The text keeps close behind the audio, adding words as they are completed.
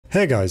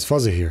Hey guys,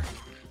 Fuzzy here.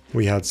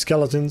 We had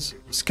skeletons,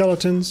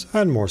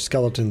 and more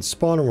skeletons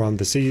spawn around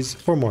the seas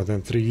for more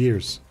than 3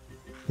 years.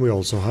 We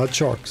also had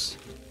sharks.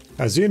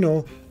 As you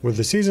know, with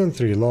the Season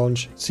 3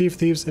 launch, Sea of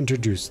Thieves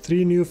introduced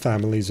 3 new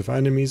families of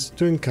enemies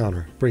to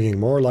encounter, bringing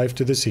more life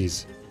to the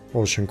seas: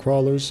 ocean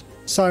crawlers,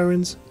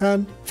 sirens,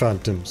 and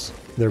phantoms.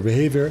 Their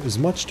behavior is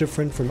much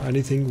different from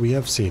anything we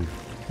have seen,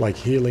 like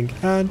healing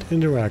and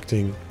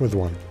interacting with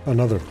one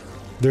another.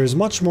 There is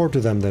much more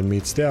to them than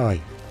meets the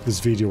eye. This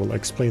video will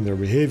explain their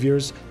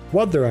behaviors,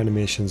 what their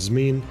animations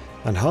mean,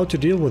 and how to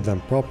deal with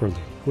them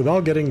properly,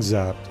 without getting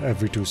zapped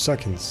every 2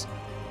 seconds.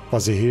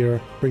 Fuzzy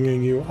here,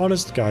 bringing you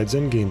honest guides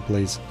and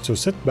gameplays, so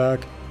sit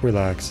back,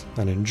 relax,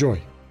 and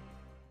enjoy.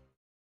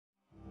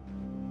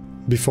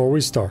 Before we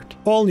start,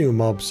 all new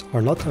mobs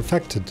are not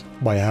affected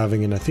by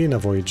having an Athena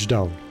voyage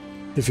down.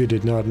 If you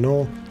did not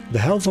know,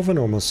 the health of a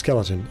normal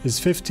skeleton is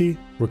 50,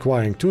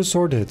 requiring 2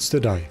 sword hits to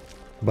die.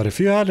 But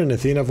if you had an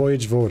Athena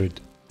voyage voted,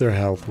 their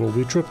health will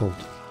be tripled,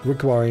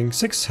 requiring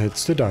 6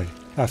 hits to die.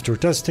 After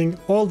testing,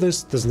 all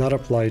this does not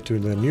apply to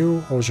the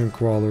new ocean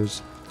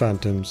crawlers,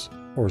 phantoms,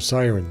 or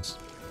sirens.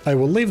 I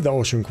will leave the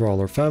ocean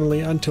crawler family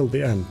until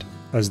the end,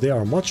 as they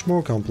are much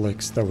more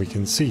complex than we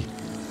can see.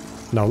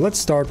 Now let's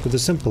start with the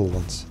simple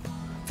ones.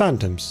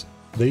 Phantoms.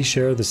 They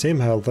share the same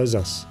health as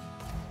us,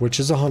 which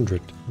is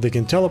 100. They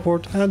can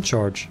teleport and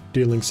charge,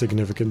 dealing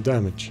significant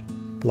damage.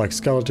 Like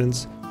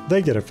skeletons,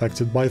 they get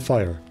affected by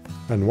fire,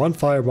 and 1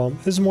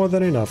 firebomb is more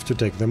than enough to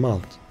take them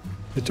out.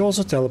 It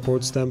also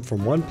teleports them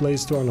from one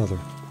place to another.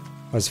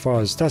 As far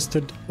as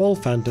tested, all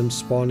phantoms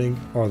spawning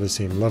are the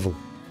same level.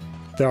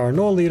 There are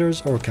no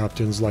leaders or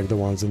captains like the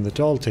ones in the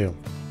tall tale.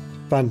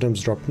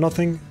 Phantoms drop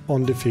nothing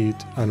on defeat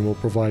and will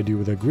provide you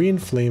with a green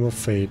flame of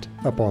fate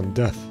upon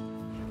death.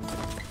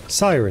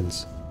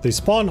 Sirens. They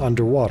spawn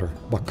underwater,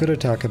 but could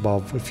attack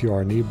above if you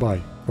are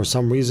nearby. For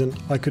some reason,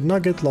 I could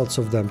not get lots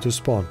of them to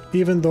spawn.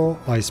 Even though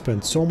I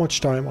spent so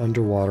much time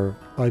underwater,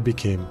 I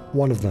became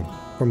one of them.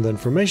 From the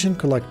information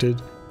collected,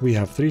 we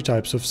have 3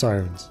 types of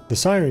sirens. The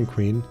Siren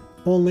Queen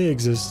only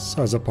exists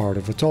as a part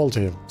of a tall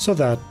tale, so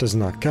that does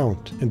not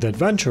count. In the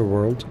adventure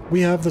world, we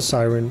have the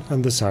Siren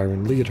and the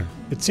Siren Leader.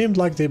 It seemed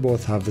like they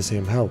both have the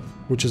same health,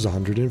 which is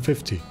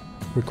 150,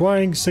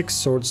 requiring 6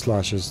 sword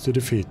slashes to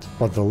defeat.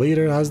 But the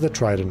leader has the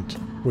Trident,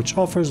 which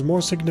offers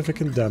more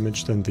significant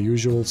damage than the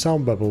usual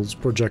sound bubbles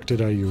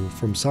projected at you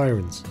from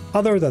sirens.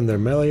 Other than their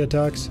melee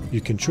attacks, you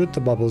can shoot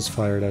the bubbles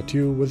fired at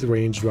you with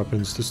ranged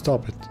weapons to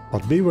stop it,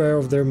 but beware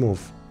of their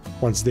move.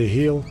 Once they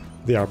heal,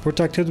 they are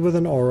protected with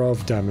an aura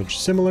of damage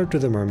similar to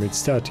the mermaid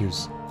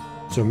statues.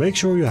 So make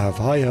sure you have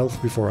high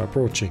health before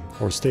approaching,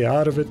 or stay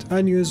out of it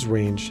and use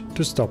range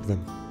to stop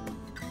them.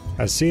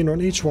 As seen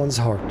on each one's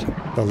heart,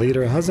 the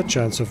leader has a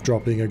chance of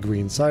dropping a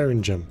green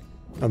siren gem,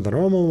 and the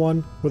normal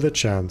one with a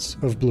chance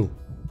of blue.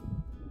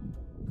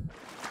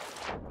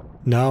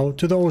 Now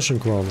to the ocean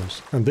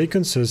crawlers, and they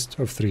consist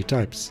of 3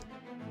 types: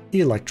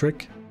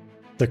 eel-ectric,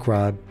 the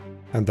crab,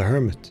 and the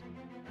hermit.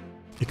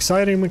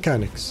 Exciting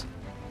mechanics.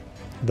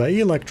 The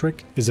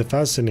eel-ectric is a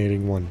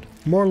fascinating one,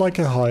 more like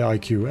a high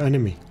IQ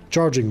enemy,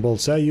 charging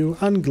bolts at you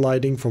and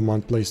gliding from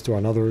one place to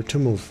another to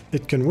move.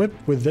 It can whip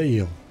with the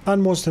eel,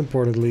 and most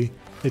importantly,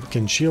 it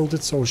can shield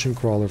its ocean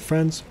crawler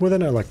friends with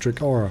an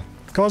electric aura,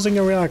 causing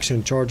a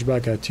reaction charge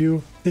back at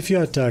you if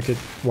you attack it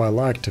while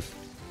active.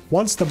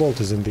 Once the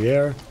bolt is in the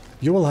air,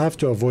 you will have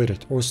to avoid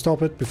it or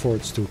stop it before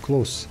it's too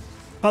close,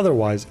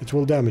 otherwise it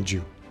will damage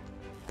you.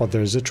 But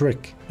there's a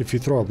trick: if you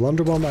throw a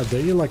blunderbomb at the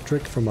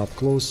eel-ectric from up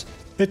close,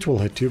 it will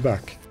hit you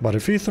back. But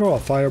if you throw a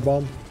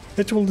firebomb,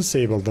 it will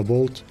disable the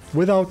bolt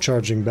without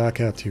charging back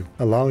at you,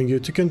 allowing you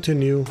to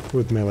continue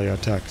with melee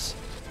attacks.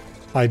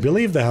 I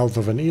believe the health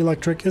of an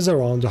eel-ectric is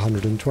around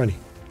 120.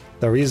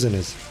 The reason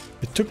is,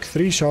 it took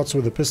 3 shots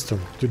with a pistol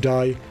to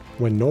die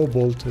when no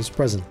bolt is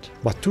present,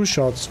 but 2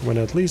 shots when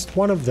at least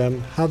one of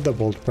them had the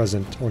bolt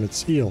present on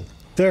its eel.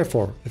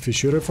 Therefore, if you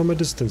shoot it from a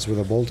distance with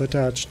a bolt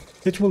attached,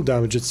 it will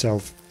damage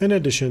itself in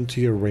addition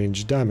to your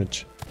ranged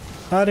damage.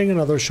 Adding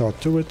another shot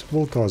to it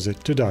will cause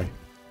it to die.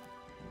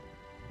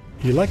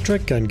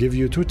 Eel-ectric can give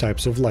you 2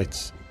 types of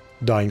lights.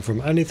 Dying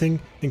from anything,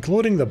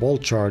 including the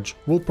bolt charge,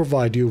 will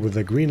provide you with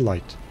a green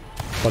light,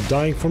 but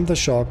dying from the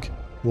shock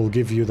will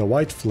give you the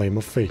white flame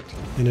of fate.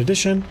 In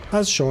addition,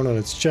 as shown on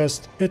its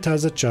chest, it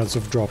has a chance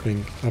of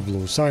dropping a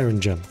blue siren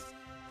gem.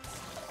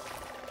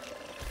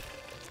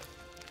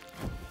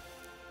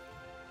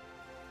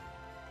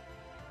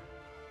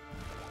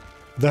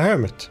 The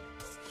hermit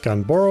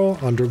can burrow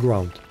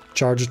underground,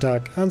 charge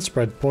attack, and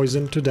spread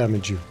poison to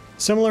damage you.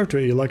 Similar to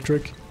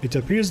eel-ectric, it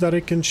appears that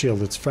it can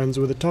shield its friends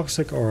with a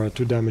toxic aura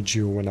to damage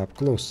you when up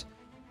close,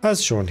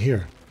 as shown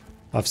here.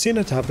 I've seen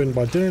it happen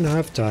but didn't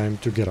have time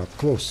to get up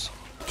close.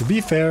 To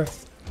be fair,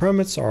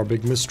 hermits are a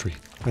big mystery,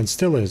 and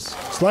still is.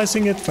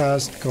 Slicing it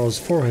fast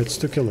caused 4 hits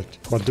to kill it,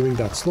 but doing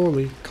that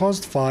slowly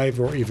caused 5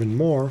 or even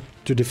more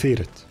to defeat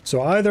it.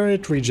 So either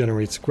it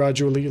regenerates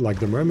gradually like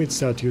the mermaid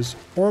statues,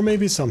 or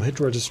maybe some hit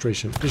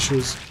registration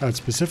issues at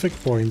specific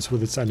points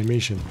with its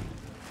animation.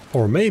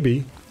 Or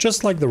maybe,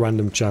 just like the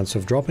random chance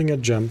of dropping a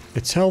gem,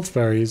 its health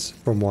varies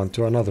from one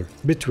to another,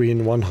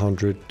 between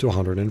 100 to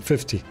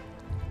 150.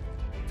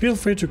 Feel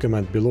free to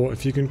comment below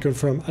if you can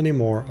confirm any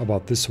more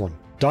about this one.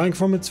 Dying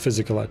from its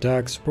physical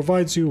attacks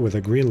provides you with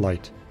a green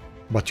light,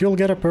 but you'll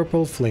get a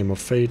purple flame of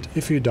fate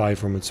if you die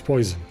from its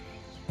poison.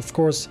 Of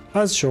course,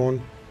 as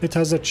shown, it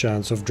has a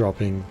chance of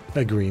dropping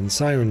a green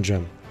siren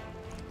gem.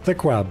 The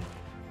crab.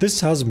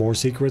 This has more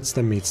secrets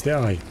than meets the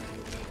eye.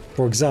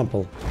 For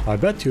example, I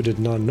bet you did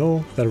not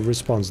know that it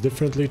responds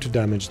differently to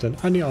damage than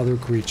any other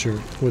creature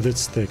with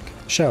its thick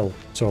shell,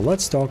 so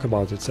let's talk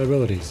about its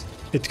abilities.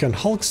 It can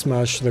Hulk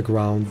smash the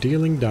ground,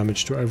 dealing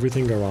damage to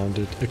everything around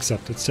it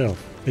except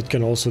itself. It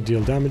can also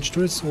deal damage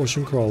to its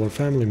ocean crawler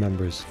family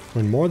members.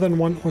 When more than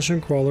one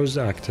ocean crawler is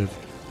active,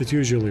 it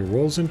usually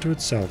rolls into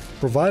itself,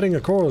 providing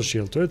a coral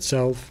shield to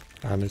itself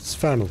and its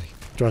family.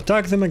 To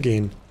attack them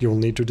again, you will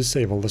need to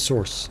disable the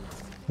source,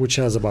 which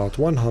has about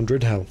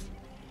 100 health.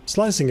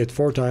 Slicing it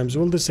 4 times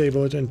will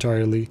disable it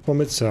entirely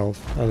from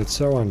itself and its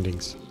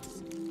surroundings.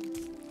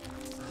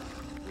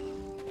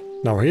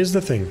 Now here's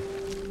the thing.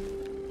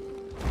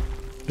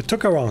 It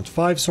took around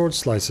 5 sword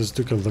slices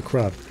to kill the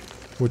crab,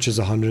 which is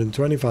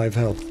 125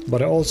 health,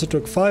 but it also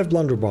took 5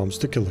 blunderbombs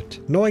to kill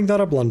it. Knowing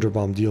that a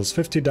blunderbomb deals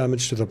 50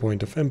 damage to the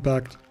point of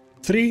impact,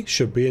 3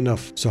 should be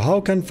enough. So how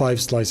can 5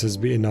 slices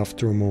be enough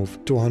to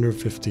remove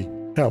 250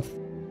 health?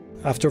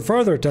 After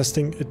further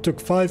testing, it took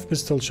 5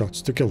 pistol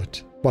shots to kill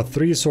it, but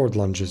 3 sword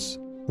lunges.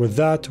 With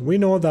that, we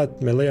know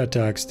that melee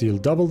attacks deal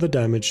double the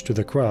damage to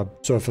the crab,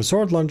 so if a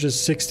sword lunges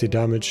 60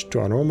 damage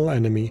to a normal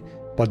enemy,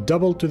 but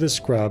double to this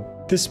crab,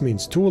 this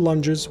means 2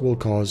 lunges will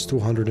cause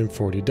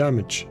 240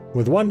 damage.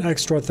 With 1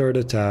 extra third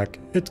attack,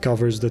 it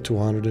covers the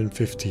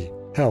 250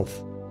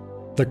 health.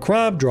 The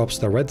crab drops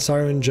the red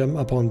siren gem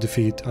upon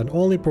defeat and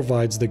only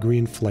provides the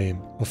green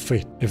flame of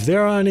fate. If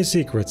there are any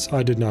secrets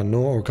I did not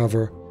know or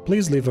cover,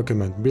 please leave a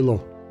comment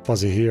below.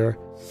 Fuzzy here,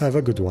 have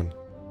a good one.